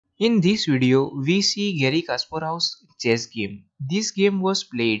In this video, we see Garry Kasparov's chess game. This game was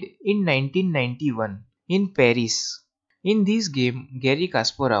played in 1991 in Paris. In this game, Garry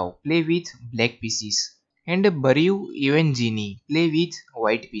Kasparov play with black pieces and Bareev Evgeny play with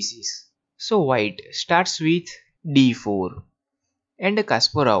white pieces. So white starts with d4 and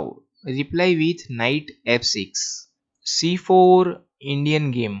Kasparov reply with knight f6, c4 Indian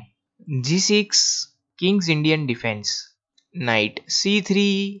game, g6 King's Indian defense, knight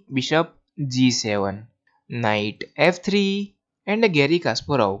c3, bishop g7, knight f3 and Garry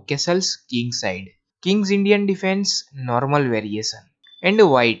Kasparov castles king side. King's Indian defense normal variation. And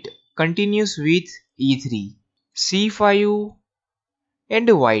white continues with e3, c5 and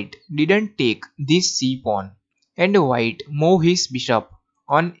white didn't take this c pawn and white move his bishop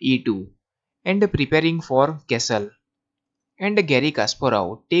on e2 and preparing for castle and Garry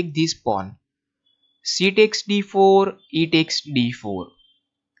Kasparov take this pawn. C takes d4, e takes d4,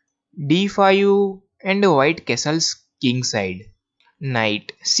 d5 and white castles king side.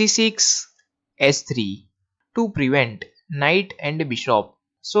 Knight c6, s3 to prevent knight and bishop.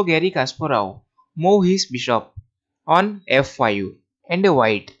 So Garry Kasparov move his bishop on f5 and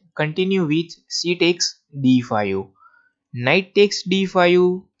white continue with c takes d5. Knight takes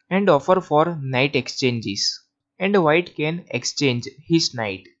d5 and offer for knight exchanges and white can exchange his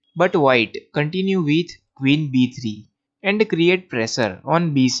knight. But white continue with queen b3 and create pressure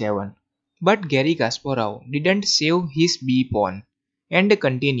on b7. But Garry Kasparov didn't save his b pawn and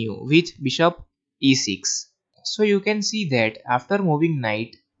continue with bishop e6. So you can see that after moving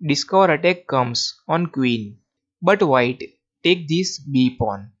knight, discover attack comes on queen. But white take this b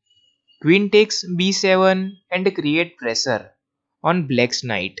pawn. Queen takes b7 and create pressure on black's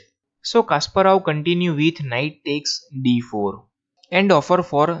knight. So Kasparov continue with knight takes d4 and offer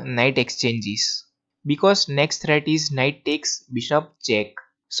for knight exchanges because next threat is knight takes bishop check.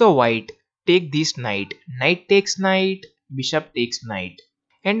 So white take this knight, knight takes knight, bishop takes knight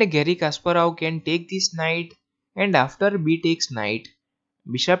and Garry Kasparov can take this knight and after b takes knight,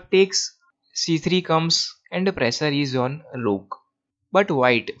 bishop takes c3 comes and pressure is on rook. But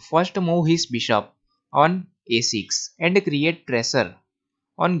white first move his bishop on a6 and create pressure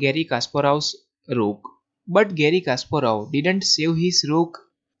on Garry Kasparov's rook. But Garry Kasparov didn't save his rook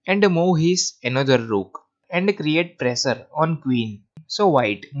and move his another rook and create pressure on queen. So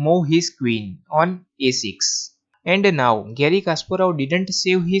white move his queen on a6. And now Garry Kasparov didn't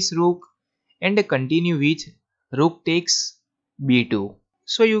save his rook and continue with rook takes b2.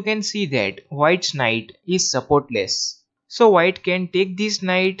 So you can see that white's knight is supportless. So white can take this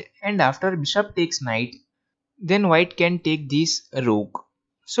knight and after bishop takes knight, then white can take this rook.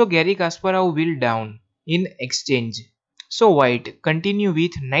 So Garry Kasparov will down in exchange. So white continue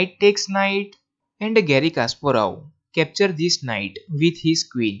with knight takes knight and Garry Kasparov capture this knight with his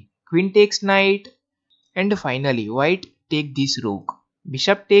queen. Queen takes knight and finally white take this rook.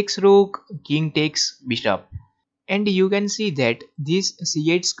 Bishop takes rook, king takes bishop. And you can see that this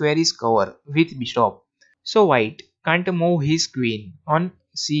c8 square is covered with bishop. So white can't move his queen on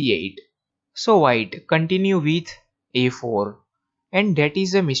c8. So white continue with a4 and that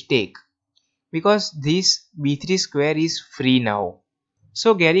is a mistake because this b3 square is free now.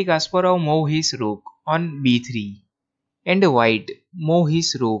 So Garry Kasparov move his rook on b3 and white move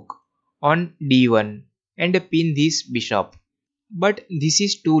his rook on d1 and pin this bishop. But this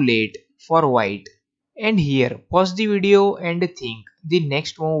is too late for white. And here pause the video and think the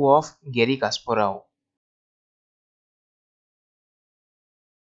next move of Garry Kasparov.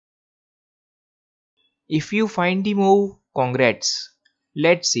 If you find the move, congrats.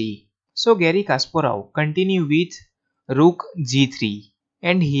 Let's see. So Garry Kasparov continue with rook g3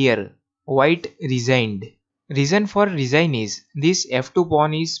 and here white resigned. Reason for resign is this f2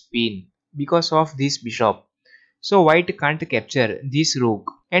 pawn is pinned because of this bishop. So white can't capture this rook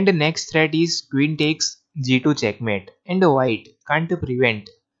and the next threat is queen takes g2 checkmate and white can't prevent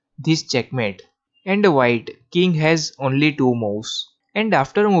this checkmate and white king has only two moves. And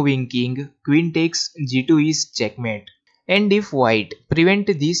after moving king, queen takes g2 is checkmate. And if white prevent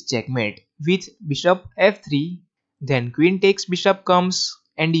this checkmate with bishop f3, then queen takes bishop comes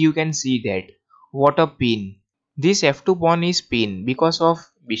and you can see that what a pin. This f2 pawn is pin because of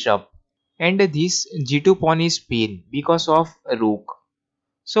bishop and this g2 pawn is pin because of rook.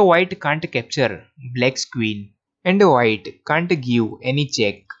 So white can't capture black's queen and white can't give any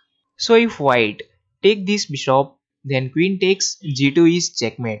check. So if white take this bishop, then queen takes g2 is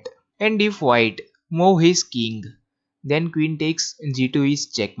checkmate. And if white move his king, then queen takes g2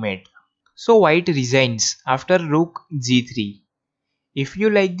 is checkmate. So white resigns after rook g3. If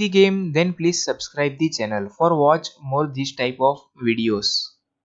you like the game, then please subscribe the channel for watch more this type of videos.